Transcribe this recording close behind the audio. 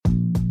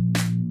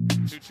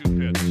2-2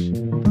 pitch.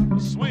 A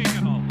swing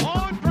and a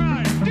long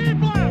drive. Deep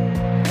left.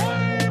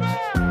 Way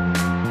back.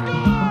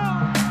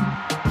 Gone!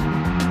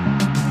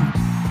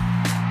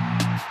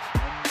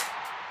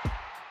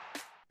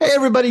 Hey,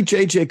 everybody.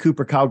 JJ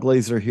Cooper, Kyle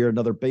Glazer here.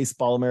 Another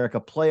Baseball America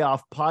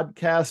playoff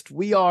podcast.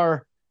 We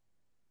are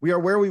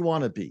where we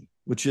want to be,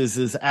 which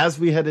is as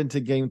we head into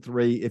game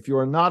 3. If you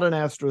are not an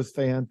Astros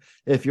fan,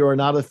 if you are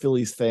not a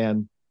Phillies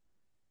fan,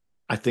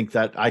 I think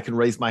that I can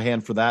raise my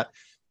hand for that.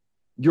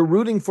 You're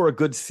rooting for a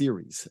good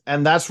series,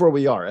 and that's where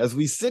we are. As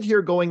we sit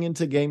here going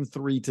into game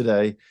 3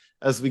 today,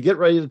 as we get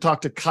ready to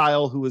talk to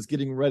Kyle, who is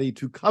getting ready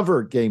to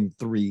cover game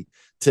 3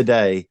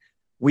 today,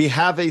 we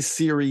have a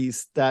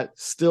series that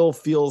still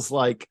feels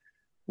like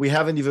we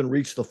haven't even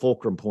reached the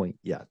fulcrum point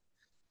yet.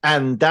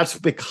 And that's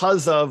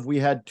because we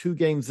had 2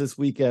 games this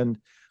weekend,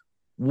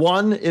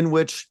 one in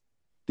which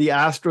the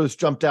Astros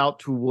jumped out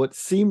to what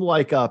seemed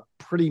like a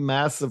pretty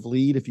massive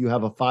lead if you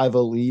have a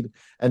 5-0 lead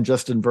and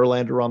Justin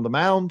Verlander on the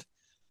mound.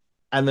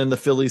 And then the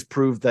Phillies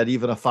proved that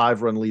even a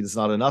 5-run lead is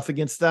not enough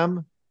against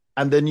them.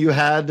 And then you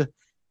had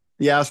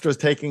the Astros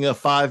taking a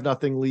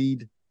 5-0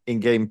 lead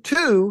in game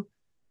 2,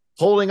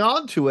 holding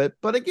on to it.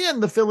 But again,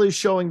 the Phillies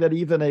showing that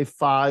even a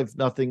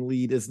 5-0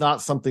 lead is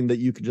not something that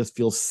you can just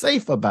feel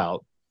safe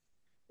about.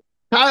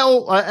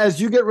 Kyle,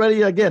 as you get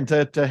ready again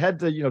to head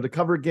to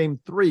cover game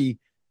 3,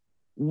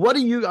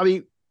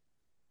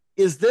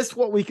 is this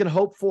what we can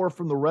hope for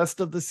from the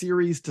rest of the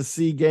series, to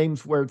see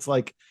games where it's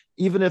like,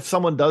 even if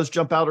someone does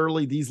jump out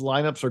early, these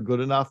lineups are good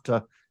enough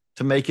to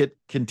make it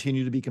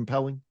continue to be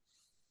compelling?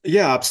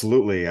 Yeah,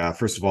 absolutely.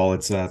 First of all,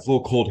 it's a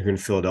little cold here in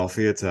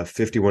Philadelphia. It's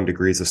 51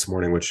 degrees this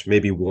morning, which may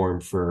be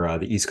warm for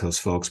the East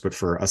Coast folks, but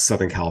for us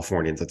Southern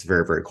Californians, that's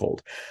very, very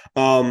cold.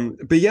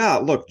 But yeah,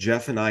 look,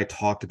 Jeff and I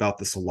talked about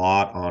this a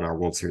lot on our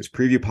World Series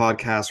preview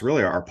podcast,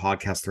 really our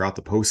podcast throughout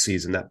the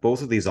postseason, that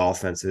both of these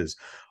offenses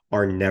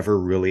are never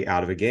really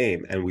out of a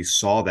game. And we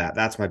saw that.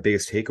 That's my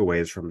biggest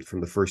takeaways from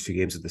the first 2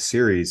 games of the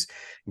series.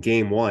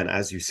 Game 1,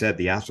 as you said,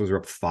 the Astros are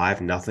up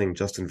 5-0.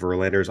 Justin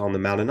Verlander is on the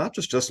mound, and not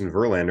just Justin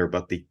Verlander,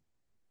 but the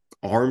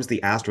arms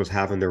the Astros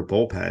have in their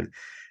bullpen. And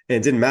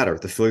it didn't matter.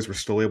 The Phillies were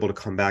still able to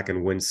come back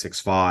and win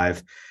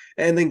 6-5.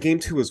 And then game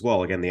 2 as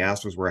well. Again, the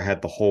Astros were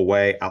ahead the whole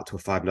way, out to a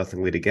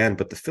 5-0 lead again,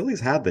 but the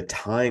Phillies had the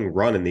tying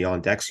run in the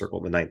on-deck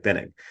circle in the 9th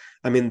inning.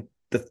 I mean,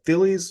 the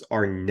Phillies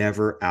are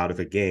never out of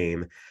a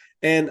game.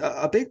 And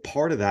a big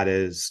part of that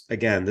is,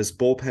 again, this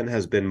bullpen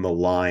has been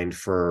maligned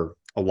for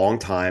a long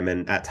time,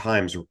 and at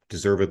times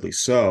deservedly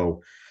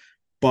so.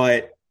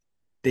 But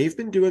they've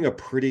been doing a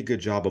pretty good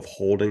job of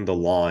holding the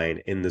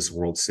line in this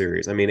World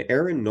Series. I mean,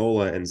 Aaron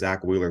Nola and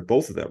Zach Wheeler,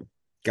 both of them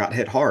got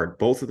hit hard.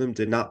 Both of them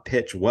did not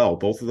pitch well.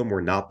 Both of them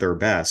were not their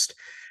best.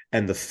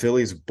 And the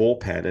Phillies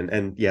bullpen,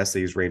 and yes, they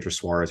used Ranger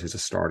Suarez, who's a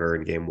starter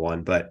in game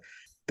 1, but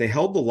they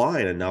held the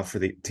line enough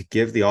to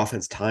give the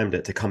offense time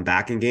to come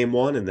back in game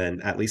 1 and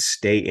then at least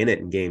stay in it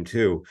in game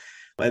 2.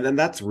 And then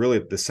that's really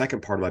the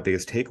second part of my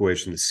biggest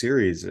takeaways from the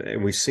series.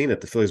 And we've seen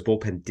it. The Phillies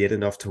bullpen did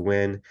enough to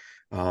win,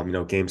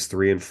 games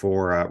 3 and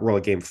 4,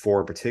 really game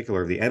 4 in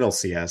particular of the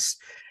NLCS.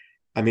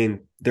 I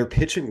mean, they're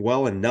pitching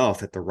well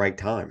enough at the right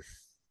time.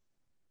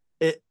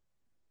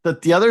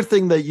 The other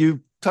thing that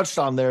you touched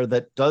on there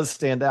that does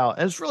stand out,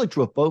 and it's really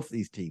true of both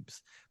these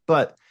teams,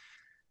 but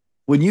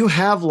when you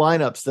have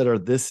lineups that are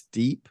this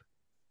deep,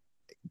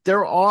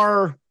 there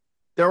are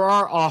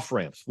off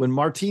ramps. When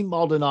Martin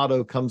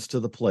Maldonado comes to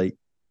the plate,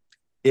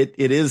 it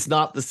is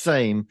not the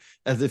same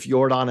as if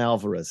Yordan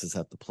Alvarez is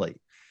at the plate.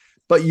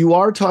 But you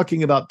are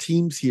talking about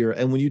teams here,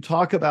 and when you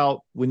get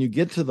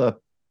to the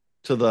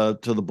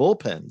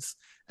bullpens,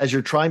 as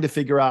you're trying to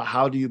figure out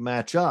how do you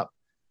match up,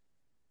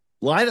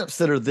 lineups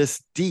that are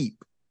this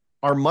deep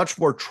are much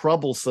more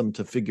troublesome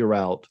to figure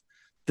out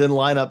than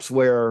lineups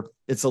where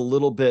it's a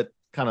little bit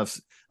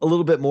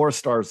more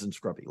stars and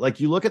scrubby. Like,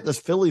 you look at this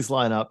Phillies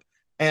lineup,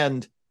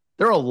 and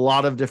there are a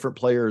lot of different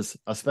players,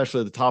 especially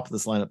at the top of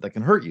this lineup, that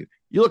can hurt you.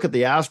 You look at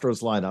the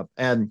Astros lineup,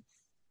 and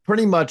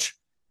pretty much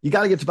you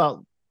got to get to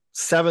about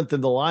 7th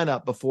in the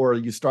lineup before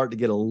you start to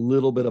get a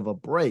little bit of a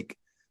break.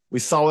 We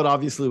saw it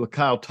obviously with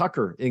Kyle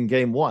Tucker in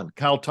game 1.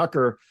 Kyle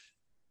Tucker,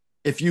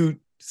 if you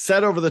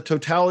set over the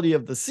totality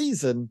of the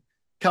season,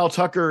 Kyle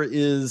Tucker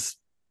is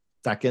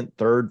 2nd,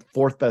 3rd,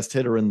 4th best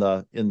hitter in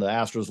the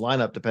Astros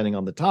lineup, depending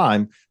on the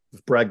time,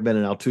 with Bregman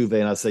and Altuve,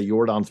 and I say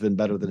Yordan's been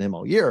better than him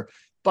all year.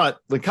 But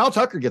when Kyle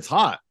Tucker gets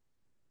hot,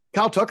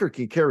 Kyle Tucker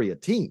can carry a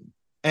team.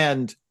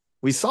 And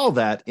we saw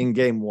that in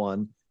game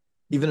 1,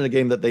 even in a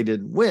game that they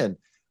didn't win.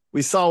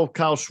 We saw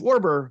Kyle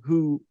Schwarber,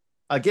 who,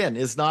 again,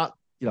 is not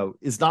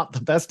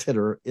the best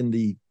hitter in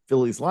the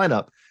Phillies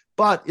lineup,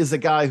 but is a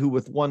guy who,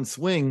 with one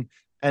swing,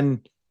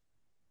 and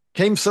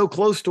came so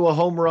close to a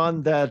home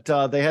run that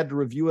they had to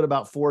review it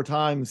about 4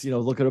 times,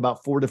 look at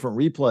about 4 different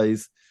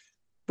replays,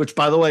 which,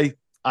 by the way,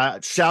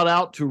 shout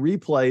out to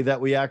Replay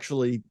that we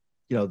actually,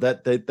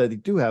 that they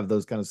do have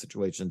those kind of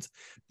situations.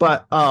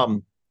 But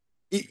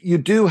you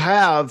do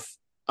have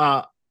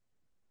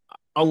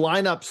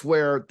lineups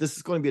where this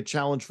is going to be a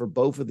challenge for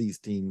both of these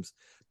teams.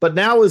 But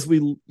now, as we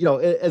want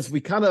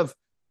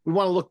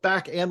to look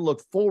back and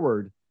look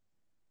forward,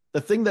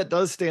 the thing that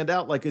does stand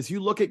out, like as you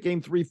look at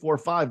game 3, 4,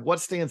 5,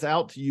 what stands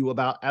out to you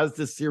about as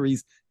this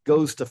series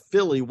goes to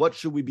Philly? What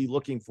should we be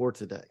looking for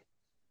today?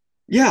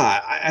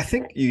 Yeah, I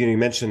think you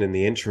mentioned in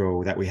the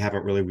intro that we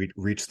haven't really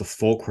reached the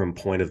fulcrum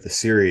point of the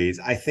series.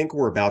 I think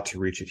we're about to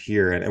reach it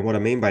here. And what I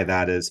mean by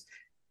that is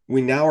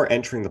we now are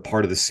entering the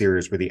part of the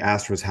series where the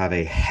Astros have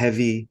a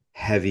heavy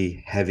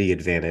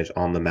advantage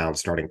on the mound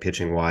starting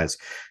pitching wise.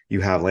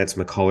 You have Lance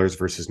McCullers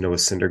versus Noah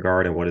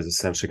Syndergaard and what is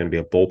essentially going to be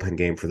a bullpen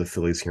game for the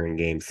Phillies here in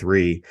game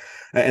 3.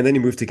 And then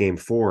you move to game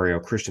 4,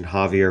 Christian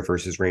Javier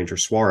versus Ranger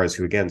Suarez,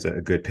 who again is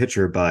a good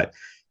pitcher, but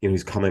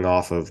he's coming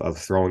off of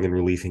throwing in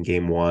relief in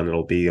game 1.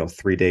 It'll be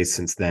 3 days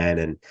since then.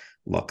 And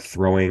look,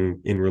 throwing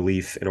in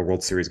relief in a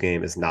World Series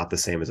game is not the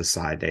same as a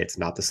side day. It's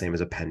not the same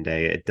as a pen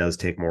day. It does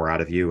take more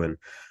out of you. And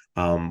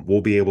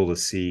we'll be able to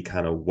see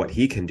kind of what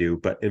he can do.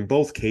 But in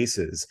both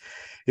cases,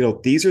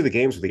 these are the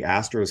games where the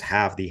Astros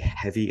have the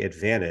heavy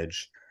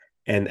advantage.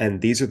 And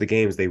these are the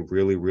games they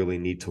really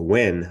need to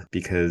win,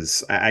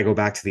 because I go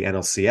back to the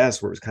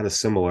NLCS where it was kind of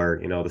similar.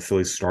 The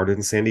Phillies started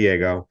in San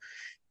Diego.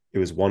 It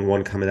was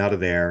 1-1 coming out of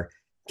there.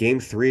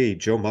 Game 3,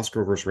 Joe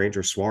Musgrove versus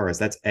Ranger Suarez,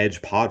 that's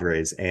edge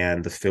Padres,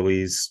 and the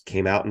Phillies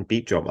came out and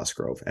beat Joe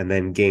Musgrove. And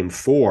then game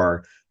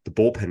 4, the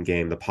bullpen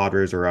game, the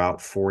Padres are out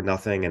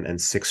 4-0 and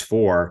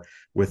 6-4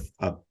 with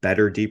a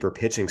better, deeper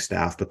pitching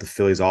staff, but the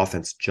Phillies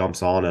offense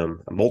jumps on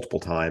them multiple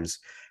times,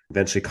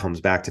 eventually comes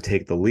back to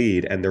take the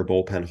lead, and their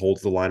bullpen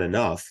holds the line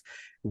enough.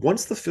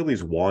 Once the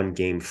Phillies won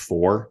game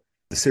 4,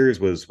 the series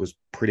was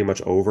pretty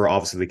much over.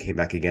 Obviously, they came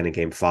back again in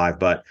game 5,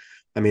 but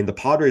the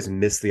Padres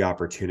missed the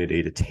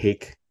opportunity to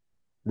take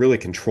really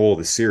control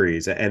the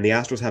series. And the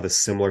Astros have a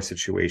similar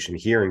situation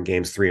here in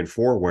games 3 and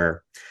 4,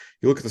 where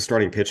you look at the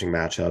starting pitching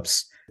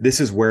matchups. This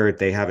is where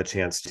they have a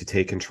chance to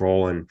take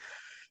control and,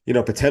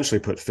 potentially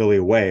put Philly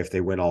away if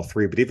they win all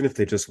 3. But even if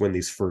they just win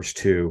these first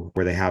 2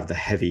 where they have the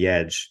heavy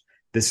edge,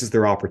 this is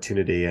their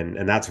opportunity.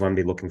 And that's what I'm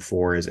be looking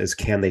for is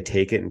can they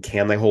take it and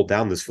can they hold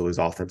down this Phillies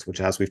offense, which,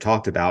 as we've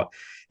talked about,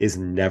 is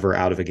never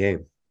out of a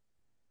game.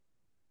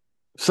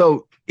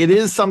 So it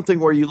is something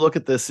where you look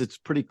at this, it's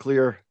pretty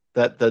clear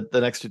that the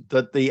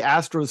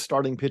Astros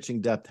starting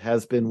pitching depth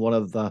has been one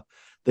of the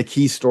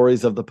key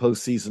stories of the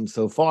postseason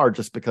so far,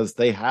 just because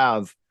they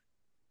have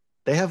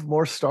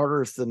more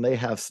starters than they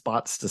have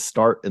spots to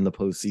start in the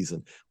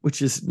postseason,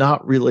 which is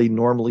not really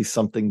normally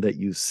something that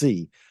you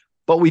see.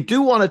 But we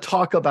do want to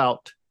talk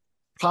about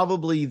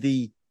probably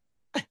the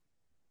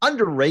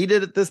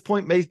underrated at this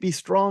point, may be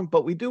strong,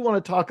 but we do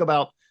want to talk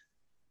about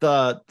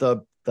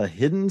the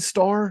hidden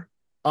star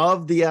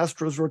of the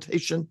Astros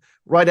rotation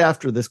right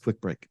after this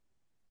quick break.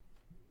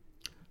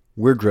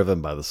 We're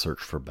driven by the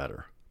search for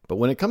better. But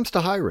when it comes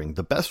to hiring,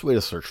 the best way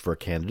to search for a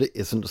candidate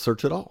isn't to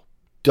search at all.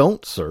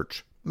 Don't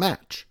search,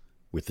 match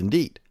with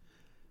Indeed.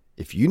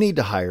 If you need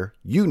to hire,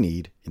 you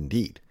need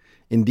Indeed.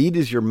 Indeed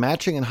is your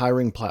matching and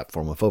hiring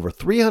platform with over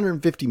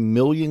 350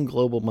 million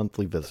global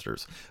monthly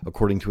visitors,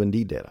 according to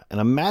Indeed data, and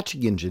a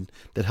matching engine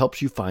that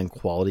helps you find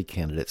quality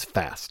candidates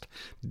fast.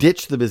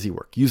 Ditch the busy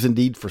work. Use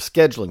Indeed for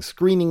scheduling,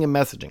 screening, and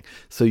messaging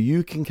so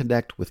you can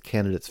connect with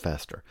candidates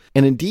faster.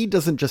 And Indeed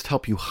doesn't just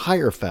help you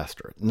hire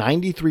faster.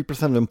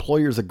 93% of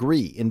employers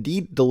agree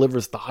Indeed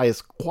delivers the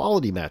highest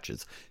quality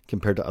matches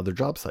compared to other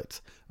job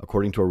sites,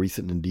 according to a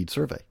recent Indeed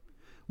survey.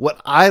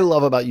 What I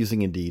love about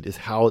using Indeed is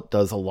how it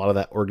does a lot of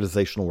that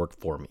organizational work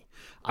for me.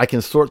 I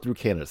can sort through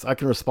candidates. I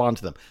can respond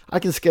to them. I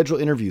can schedule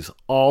interviews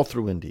all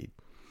through Indeed.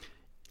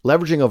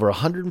 Leveraging over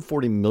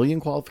 140 million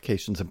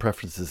qualifications and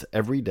preferences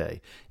every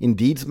day,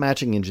 Indeed's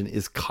matching engine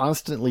is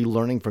constantly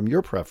learning from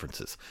your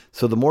preferences.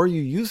 So the more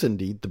you use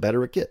Indeed, the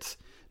better it gets.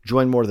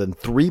 Join more than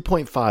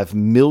 3.5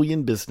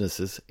 million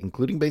businesses,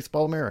 including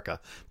Baseball America,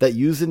 that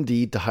use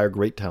Indeed to hire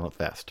great talent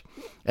fast.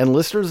 And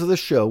listeners of this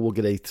show will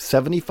get a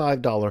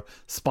 $75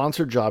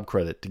 sponsored job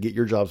credit to get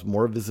your jobs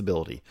more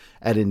visibility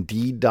at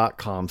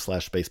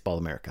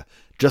Indeed.com/BaseballAmerica.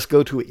 Just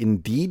go to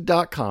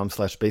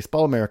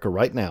Indeed.com/BaseballAmerica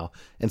right now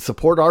and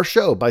support our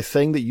show by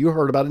saying that you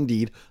heard about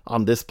Indeed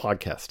on this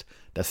podcast.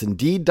 That's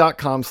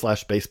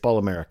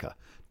Indeed.com/BaseballAmerica.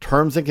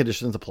 Terms and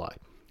conditions apply.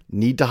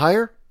 Need to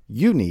hire?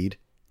 You need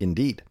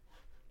Indeed.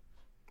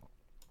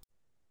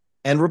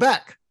 And we're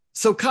back.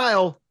 So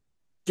Kyle,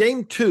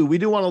 game 2,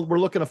 we're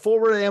looking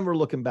forward and we're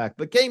looking back,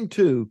 but game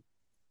 2,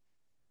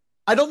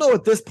 I don't know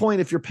at this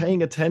point, if you're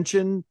paying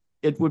attention,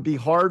 it would be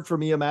hard for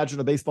me to imagine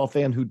a baseball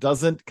fan who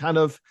doesn't kind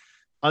of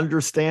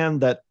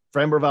understand that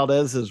Framber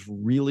Valdez is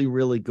really,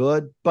 really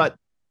good. But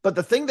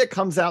the thing that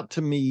comes out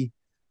to me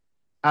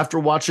after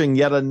watching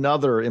yet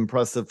another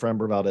impressive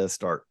Framber Valdez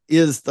start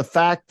is the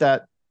fact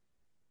that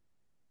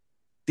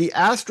the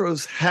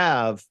Astros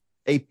have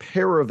a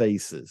pair of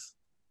aces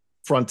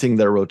fronting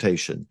their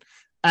rotation.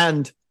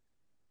 And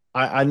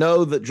I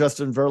know that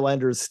Justin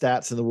Verlander's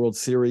stats in the World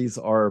Series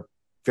are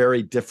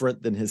very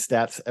different than his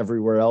stats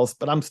everywhere else,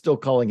 but I'm still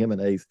calling him an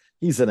ace.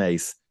 He's an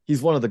ace.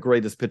 He's one of the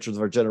greatest pitchers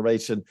of our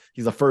generation.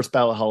 He's a first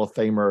ballot Hall of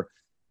Famer.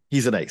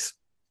 He's an ace.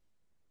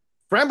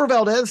 Framber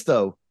Valdez,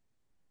 though,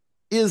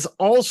 is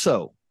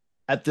also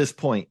at this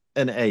point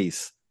an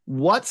ace.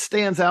 What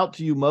stands out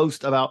to you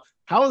most about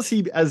how is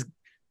he as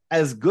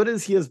as good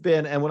as he has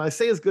been, and when I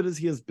say as good as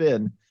he has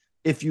been,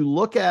 if you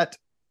look at,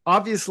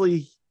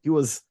 obviously he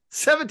was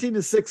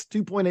 17-6,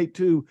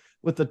 2.82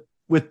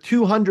 with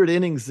 200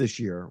 innings this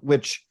year,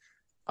 which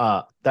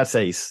that's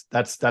ace.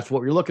 That's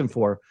what you're looking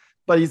for.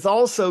 But he's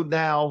also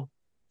now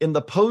in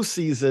the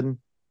postseason,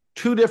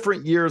 2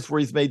 different years where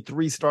he's made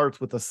 3 starts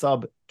with a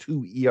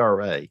sub-2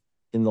 ERA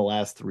in the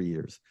last 3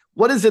 years.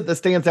 What is it that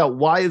stands out?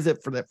 Why is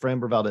it that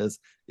Framber Valdez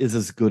is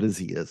as good as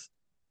he is?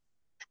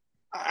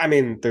 I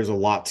mean, there's a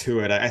lot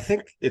to it. I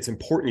think it's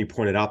important you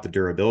pointed out the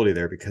durability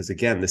there because,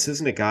 again, this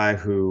isn't a guy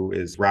who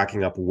is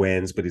racking up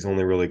wins, but he's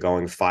only really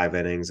going 5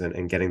 innings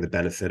and getting the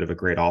benefit of a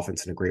great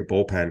offense and a great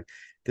bullpen.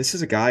 This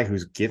is a guy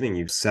who's giving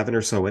you 7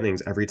 or so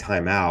innings every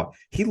time out.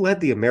 He led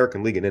the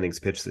American League in innings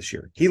pitched this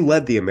year. He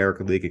led the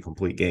American League in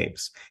complete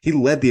games. He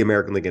led the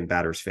American League in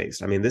batters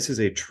faced. I mean, this is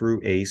a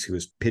true ace who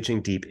is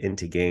pitching deep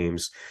into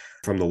games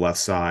from the left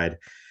side.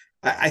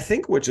 I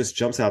think what just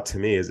jumps out to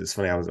me is, it's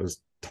funny, I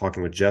was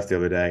talking with Jeff the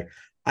other day.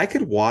 I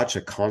could watch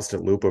a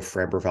constant loop of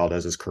Framber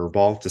Valdez's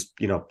curveball, just,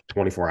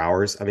 24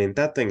 hours. I mean,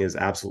 that thing is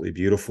absolutely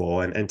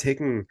beautiful. And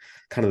taking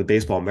kind of the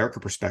Baseball America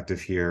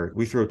perspective here,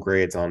 we throw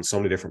grades on so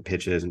many different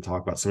pitches and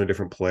talk about so many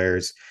different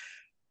players.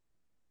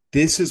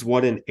 This is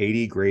what an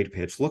 80 grade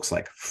pitch looks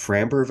like.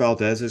 Framber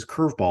Valdez's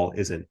curveball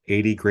is an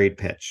 80 grade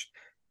pitch.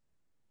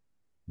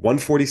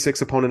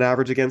 146 opponent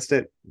average against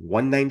it,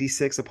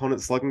 196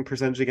 opponent slugging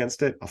percentage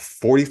against it, a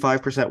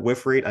 45%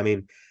 whiff rate. I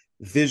mean,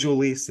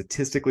 visually,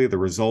 statistically, the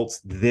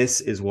results,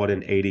 this is what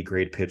an 80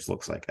 grade pitch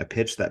looks like. A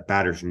pitch that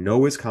batters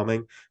know is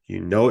coming, you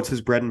know it's his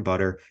bread and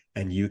butter,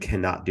 and you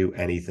cannot do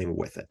anything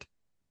with it.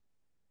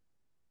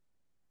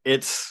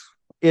 It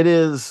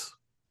is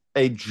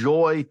a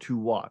joy to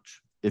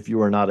watch if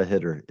you are not a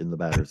hitter in the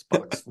batter's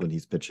box when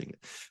he's pitching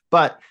it.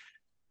 But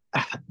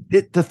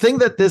the thing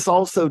that this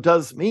also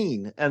does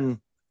mean, and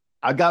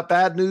I got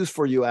bad news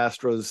for you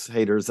Astros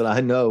haters, and I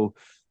know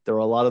there are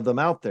a lot of them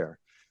out there,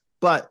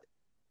 but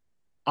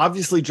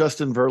obviously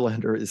Justin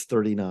Verlander is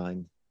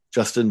 39.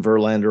 Justin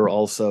Verlander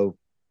also,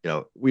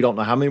 we don't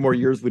know how many more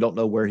years. We don't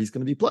know where he's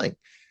going to be playing.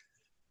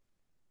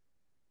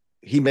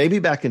 He may be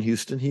back in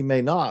Houston. He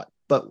may not.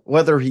 But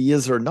whether he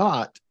is or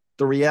not,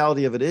 the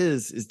reality of it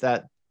is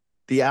that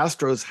the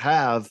Astros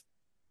have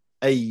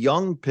a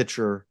young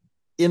pitcher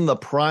in the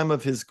prime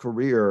of his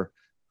career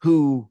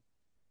who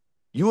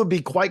you would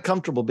be quite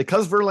comfortable,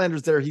 because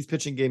Verlander's there, he's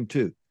pitching game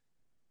 2.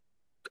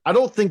 I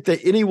don't think that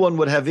anyone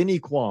would have any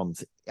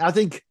qualms. I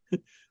think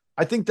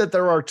that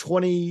there are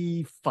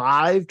 22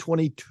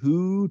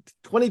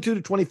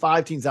 to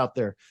 25 teams out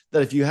there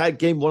that if you had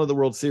game 1 of the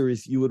World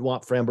Series, you would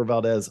want Framber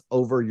Valdez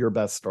over your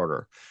best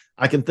starter.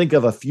 I can think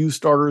of a few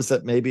starters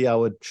that maybe I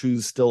would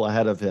choose still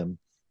ahead of him.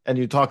 And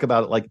you talk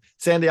about it like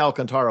Sandy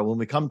Alcantara, when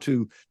we come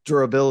to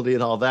durability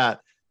and all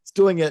that, it's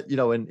doing it,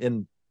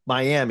 in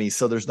Miami.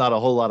 So there's not a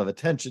whole lot of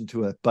attention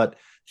to it, but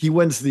he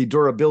wins the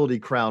durability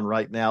crown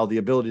right now, the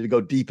ability to go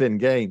deep in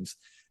games.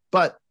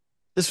 But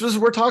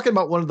we're talking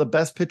about one of the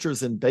best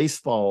pitchers in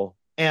baseball.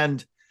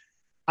 And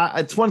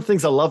it's one of the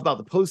things I love about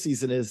the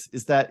postseason is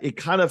that it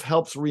kind of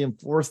helps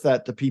reinforce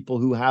that to people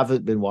who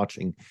haven't been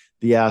watching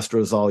the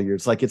Astros all year.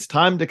 It's like, it's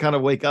time to kind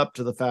of wake up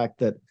to the fact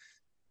that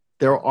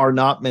there are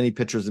not many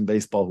pitchers in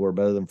baseball who are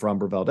better than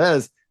Framber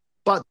Valdez.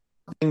 But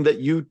the thing that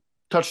you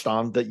touched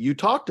on, that you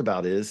talked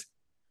about, is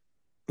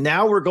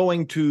now we're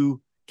going to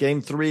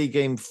game 3,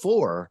 game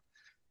 4,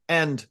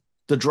 and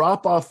the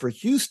drop off for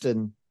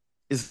Houston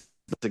is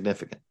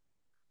significant.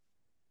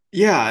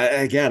 Yeah,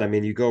 again, I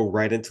mean, you go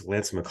right into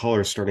Lance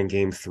McCullers starting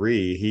game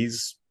 3.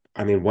 He's,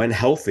 when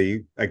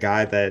healthy, a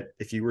guy that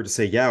if you were to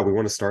say, yeah, we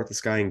want to start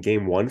this guy in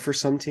game 1 for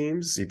some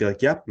teams, you'd be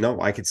like, yep, no,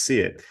 I could see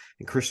it.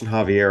 And Christian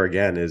Javier,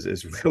 again,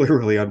 is really,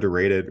 really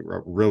underrated,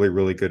 really,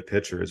 really good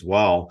pitcher as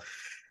well.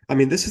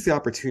 This is the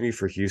opportunity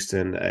for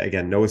Houston.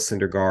 Again, Noah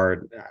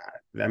Syndergaard,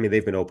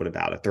 they've been open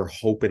about it. They're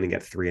hoping to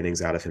get 3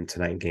 innings out of him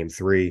tonight in game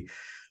 3.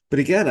 But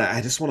again,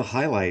 I just want to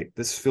highlight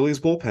this Phillies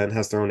bullpen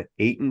has thrown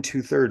 8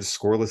 2/3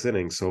 scoreless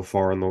innings so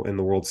far in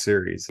the World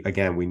Series.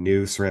 Again, we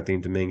knew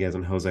Seranthony Dominguez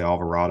and Jose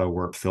Alvarado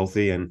were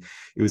filthy, and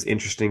it was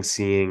interesting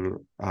seeing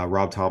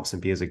Rob Thompson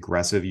be as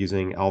aggressive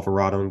using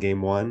Alvarado in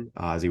game 1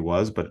 as he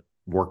was, but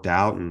worked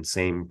out. And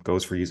same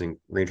goes for using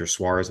Ranger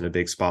Suarez in a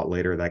big spot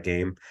later that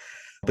game.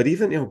 But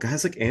even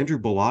guys like Andrew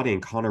Bellotti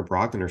and Connor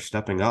Brogdon are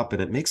stepping up,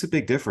 and it makes a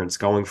big difference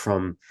going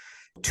from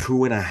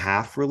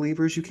 2.5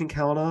 relievers you can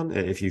count on,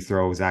 if you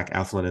throw Zach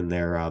Eflin in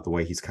there, the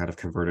way he's kind of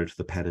converted to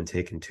the pen and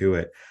taken to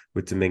it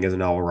with Dominguez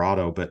and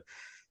Alvarado. But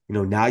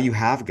now you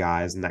have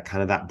guys in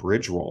that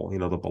bridge role, the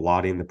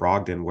Bellotti and the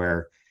Brogdon,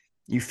 where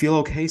you feel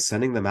okay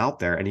sending them out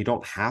there, and you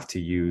don't have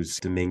to use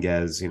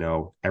Dominguez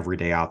every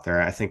day out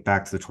there. I think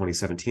back to the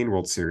 2017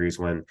 World Series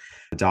when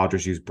the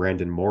Dodgers used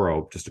Brandon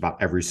Morrow just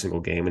about every single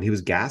game, and he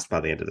was gassed by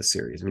the end of the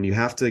series. You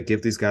have to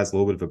give these guys a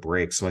little bit of a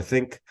break. So I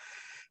think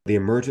the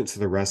emergence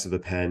of the rest of the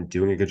pen,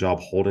 doing a good job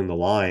holding the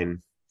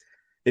line,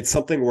 it's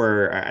something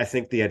where I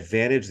think the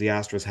advantage the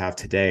Astros have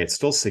today, it's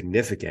still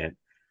significant,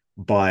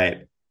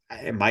 but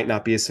it might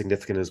not be as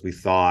significant as we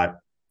thought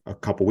a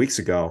couple weeks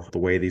ago, the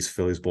way these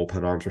Phillies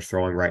bullpen arms are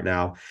throwing right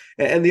now.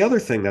 And the other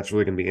thing that's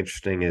really going to be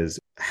interesting is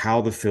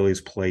how the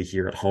Phillies play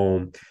here at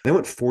home. They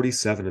went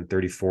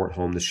 47-34 at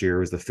home this year.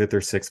 It was the fifth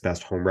or sixth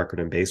best home record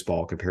in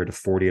baseball compared to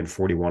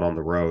 40-41 on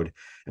the road.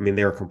 I mean,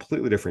 they're a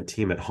completely different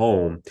team at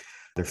home.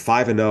 They're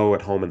 5-0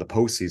 at home in the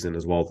postseason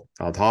as well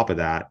on top of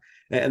that.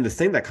 And the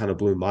thing that kind of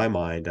blew my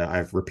mind,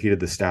 I've repeated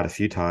the stat a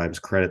few times,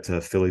 credit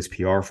to Phillies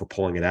PR for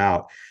pulling it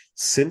out.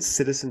 Since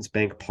Citizens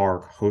Bank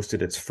Park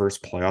hosted its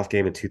first playoff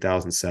game in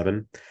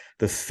 2007,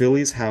 the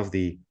Phillies have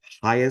the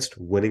highest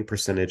winning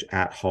percentage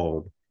at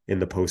home in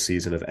the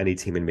postseason of any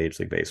team in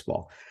Major League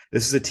Baseball.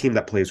 This is a team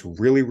that plays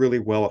really, really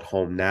well at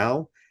home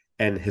now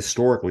and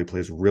historically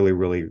plays really,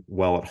 really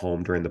well at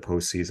home during the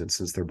postseason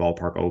since their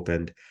ballpark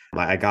opened.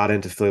 I got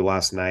into Philly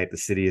last night. The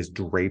city is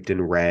draped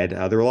in red.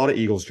 There were a lot of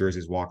Eagles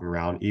jerseys walking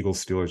around.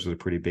 Eagles-Steelers was a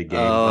pretty big game.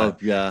 Oh,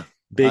 yeah.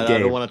 Big game. I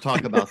don't want to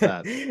talk about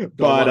that.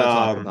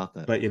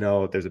 But, you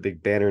know, there's a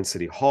big banner in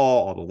City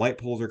Hall. All the light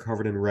poles are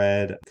covered in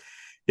red.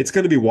 It's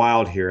going to be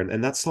wild here.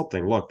 And that's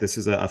something. Look, this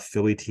is a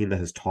Philly team that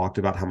has talked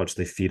about how much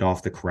they feed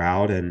off the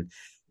crowd, and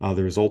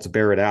the results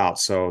bear it out.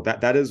 So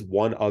that is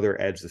one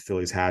other edge the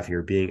Phillies have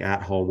here, being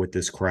at home with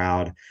this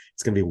crowd.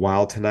 It's going to be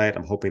wild tonight.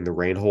 I'm hoping the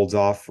rain holds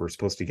off. We're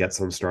supposed to get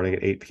some starting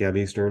at 8 p.m.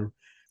 Eastern.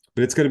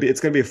 But it's going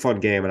to be a fun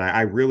game. And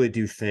I really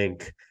do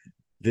think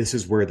this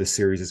is where the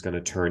series is going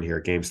to turn here,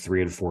 games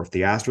 3 and 4. If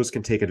the Astros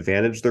can take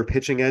advantage of their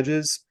pitching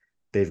edges,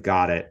 they've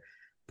got it.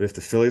 But if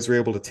the Phillies are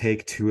able to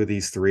take 2 of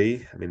these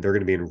 3, I mean, they're going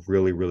to be in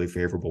really, really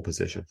favorable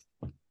position.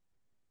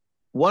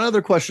 One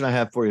other question I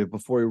have for you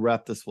before we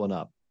wrap this one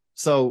up.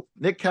 So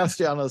Nick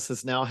Castellanos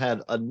has now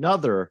had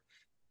another,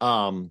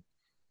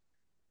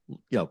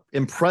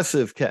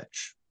 impressive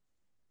catch.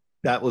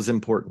 That was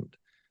important.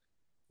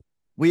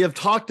 We have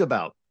talked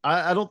about,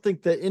 I don't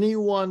think that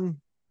anyone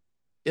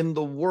in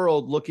the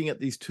world looking at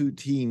these two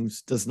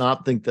teams does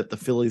not think that the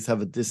Phillies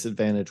have a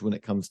disadvantage when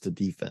it comes to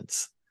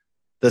defense.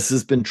 This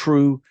has been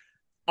true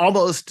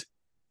almost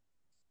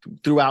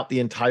throughout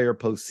the entire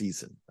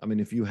postseason. I mean,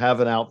 if you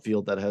have an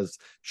outfield that has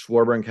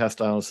Schwarber and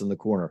Castellanos in the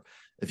corner,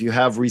 if you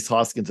have Rhys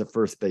Hoskins at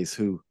first base,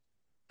 who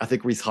I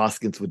think Rhys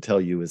Hoskins would tell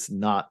you is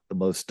not the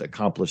most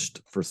accomplished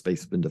first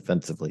baseman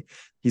defensively.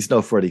 He's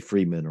no Freddie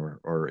Freeman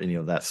or any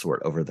of that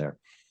sort over there.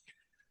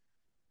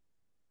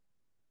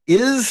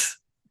 Is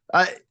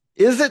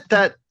it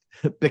that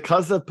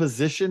because of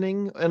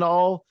positioning and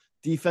all,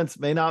 defense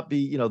may not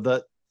be,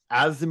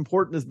 as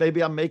important as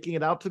maybe I'm making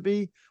it out to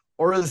be?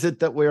 Or is it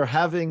that we're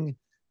having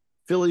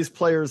Phillies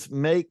players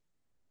make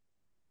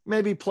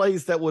maybe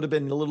plays that would have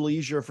been a little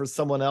easier for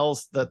someone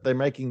else, that they're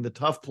making the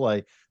tough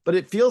play? But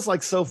it feels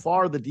like so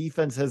far the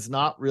defense has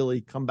not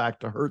really come back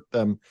to hurt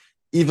them,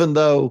 even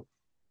though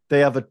they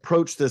have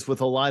approached this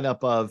with a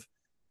lineup of,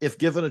 if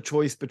given a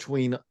choice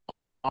between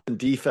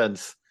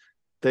defense,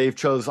 they've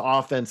chose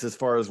offense as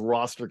far as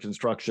roster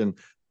construction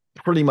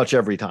pretty much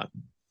every time.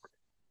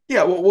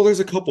 Yeah, well, there's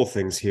a couple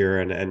things here,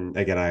 and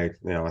again, I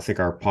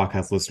think our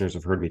podcast listeners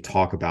have heard me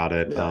talk about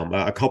it.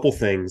 Yeah. A couple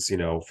things,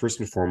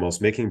 first and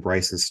foremost, making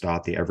Bryson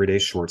Stott the everyday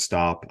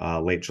shortstop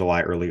late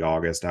July, early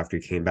August after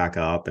he came back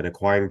up, and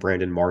acquiring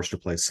Brandon Marsh to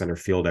play center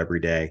field every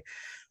day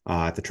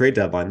at the trade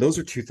deadline. Those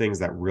are two things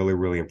that really,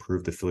 really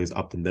improved the Phillies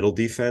up the middle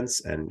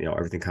defense, and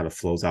everything kind of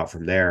flows out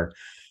from there.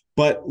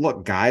 But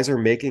look, guys are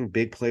making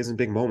big plays in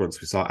big moments.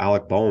 We saw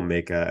Alec Bohm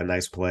make a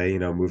nice play,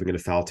 moving into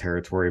foul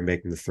territory,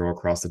 making the throw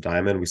across the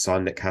diamond. We saw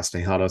Nick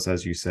Castellanos,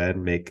 as you said,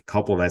 make a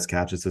couple of nice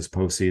catches this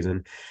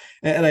postseason.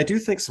 And I do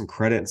think some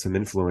credit and some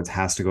influence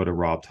has to go to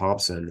Rob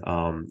Thompson.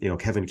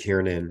 Kevin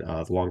Kiernan,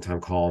 the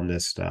longtime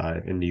columnist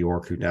in New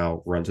York, who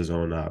now runs his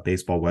own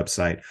baseball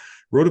website,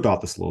 wrote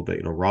about this a little bit.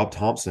 Rob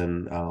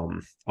Thompson,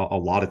 a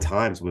lot of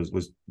times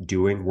was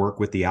doing work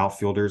with the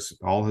outfielders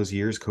all his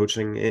years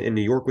coaching in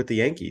New York with the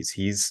Yankees.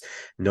 He's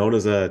known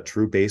as a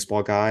true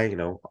baseball guy,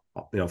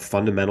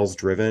 fundamentals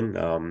driven.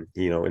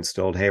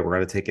 Instilled, hey, we're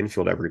going to take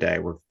infield every day.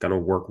 We're going to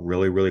work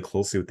really, really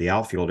closely with the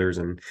outfielders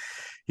and,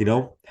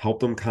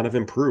 help them kind of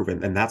improve.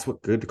 And that's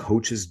what good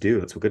coaches do.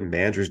 That's what good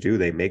managers do.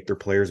 They make their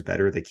players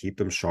better. They keep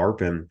them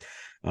sharp. And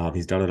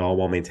he's done it all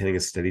while maintaining a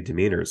steady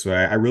demeanor. So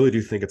I really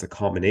do think it's a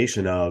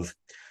combination of,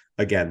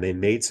 again, they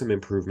made some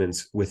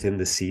improvements within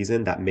the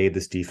season that made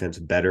this defense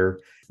better.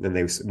 And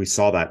we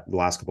saw that the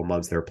last couple of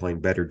months, they were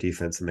playing better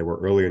defense than they were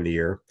earlier in the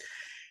year.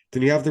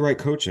 Then you have the right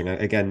coaching.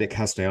 Again, Nick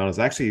Castellanos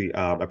actually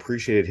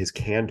appreciated his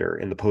candor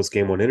in the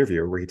post-game one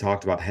interview where he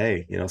talked about,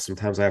 hey,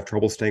 sometimes I have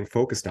trouble staying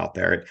focused out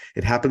there.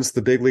 It happens to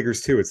the big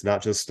leaguers too. It's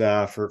not just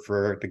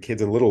for the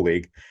kids in Little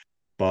League.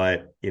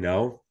 But,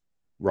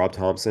 Rob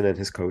Thompson and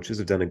his coaches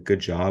have done a good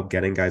job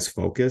getting guys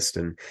focused.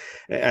 And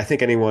I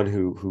think anyone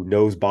who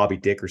knows Bobby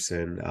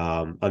Dickerson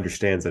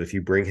understands that if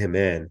you bring him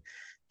in,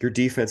 your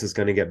defense is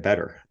going to get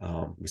better.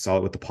 We saw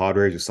it with the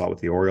Padres. We saw it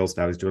with the Orioles.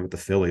 Now he's doing it with the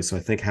Phillies. So I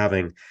think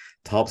having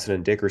Thompson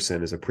and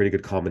Dickerson is a pretty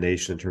good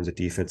combination in terms of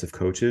defensive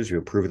coaches. You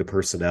improve the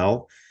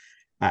personnel.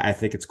 I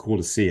think it's cool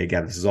to see.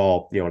 Again, this is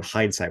all, in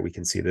hindsight, we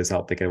can see this. I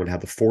don't think anyone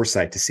had the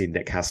foresight to see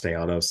Nick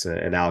Castellanos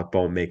and Alec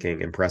Bohm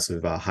making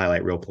impressive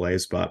highlight reel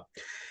plays. But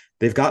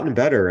they've gotten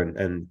better,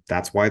 and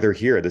that's why they're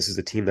here. This is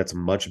a team that's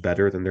much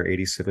better than their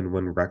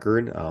 87-win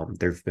record.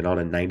 They've been on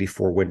a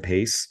 94-win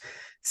pace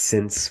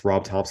since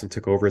Rob Thompson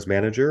took over as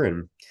manager,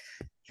 and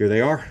here they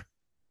are.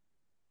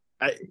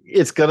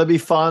 It's going to be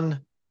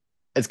fun.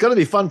 It's going to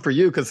be fun for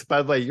you because,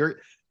 by the way,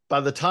 by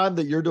the time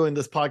that you're doing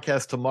this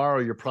podcast tomorrow,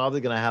 you're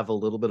probably going to have a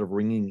little bit of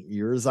ringing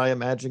ears, I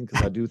imagine,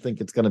 because I do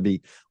think it's going to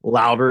be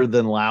louder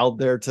than loud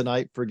there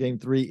tonight for Game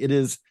 3. It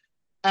is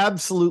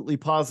absolutely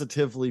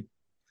positively.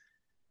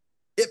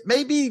 It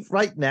may be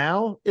right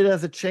now. It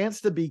has a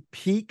chance to be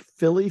peak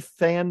Philly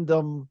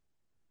fandom.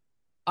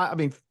 I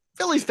mean,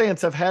 Phillies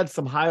fans have had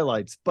some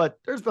highlights, but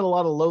there's been a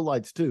lot of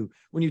lowlights too.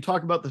 When you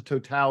talk about the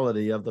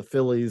totality of the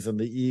Phillies and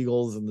the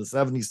Eagles and the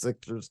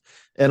 76ers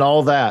and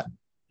all that,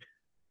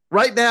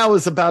 right now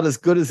is about as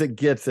good as it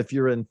gets if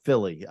you're in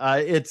Philly.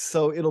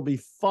 It'll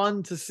be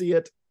fun to see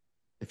it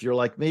if you're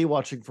like me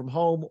watching from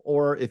home,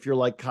 or if you're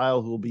like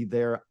Kyle, who will be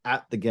there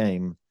at the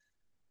game.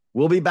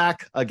 We'll be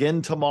back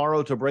again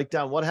tomorrow to break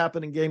down what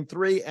happened in Game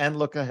 3 and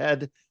look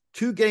ahead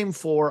to Game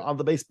 4 on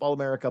the Baseball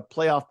America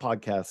Playoff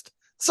Podcast.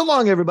 So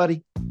long,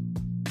 everybody.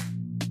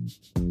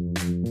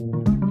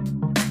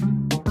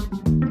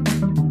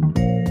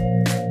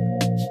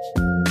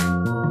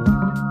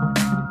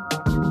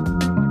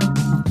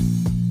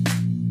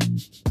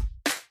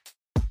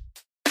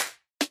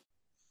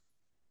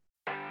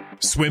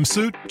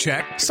 Swimsuit?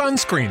 Check.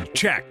 Sunscreen?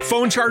 Check.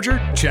 Phone charger?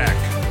 Check.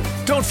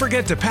 Don't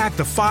forget to pack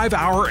the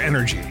 5-Hour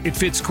Energy. It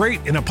fits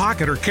great in a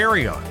pocket or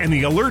carry-on, and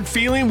the alert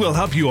feeling will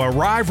help you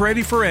arrive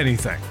ready for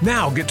anything.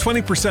 Now get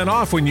 20%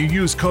 off when you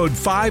use code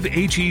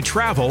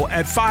 5HETRAVEL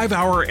at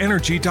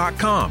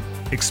 5hourenergy.com.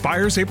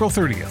 Expires April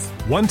 30th.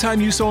 One-time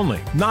use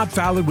only. Not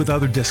valid with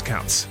other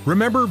discounts.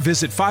 Remember,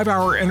 visit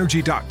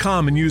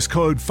 5hourenergy.com and use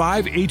code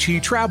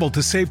 5HETRAVEL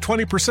to save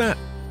 20%.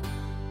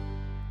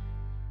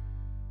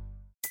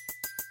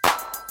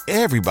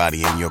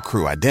 Everybody in your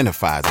crew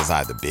identifies as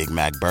either Big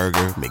Mac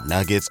Burger,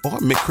 McNuggets, or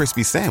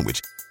McCrispy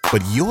Sandwich.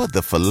 But you're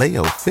the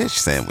Filet-O-Fish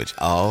Sandwich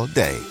all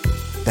day.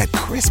 That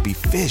crispy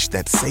fish,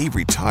 that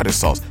savory tartar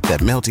sauce, that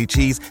melty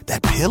cheese,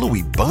 that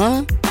pillowy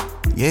bun.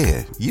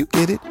 Yeah, you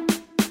get it.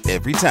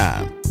 Every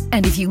time.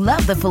 And if you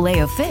love the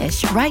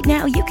Filet-O-Fish, right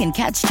now you can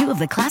catch 2 of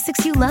the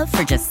classics you love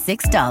for just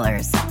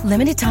 $6.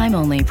 Limited time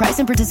only. Price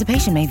and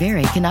participation may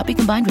vary. Cannot be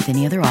combined with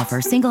any other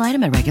offer. Single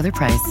item at regular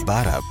price.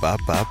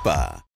 Ba-da-ba-ba-ba.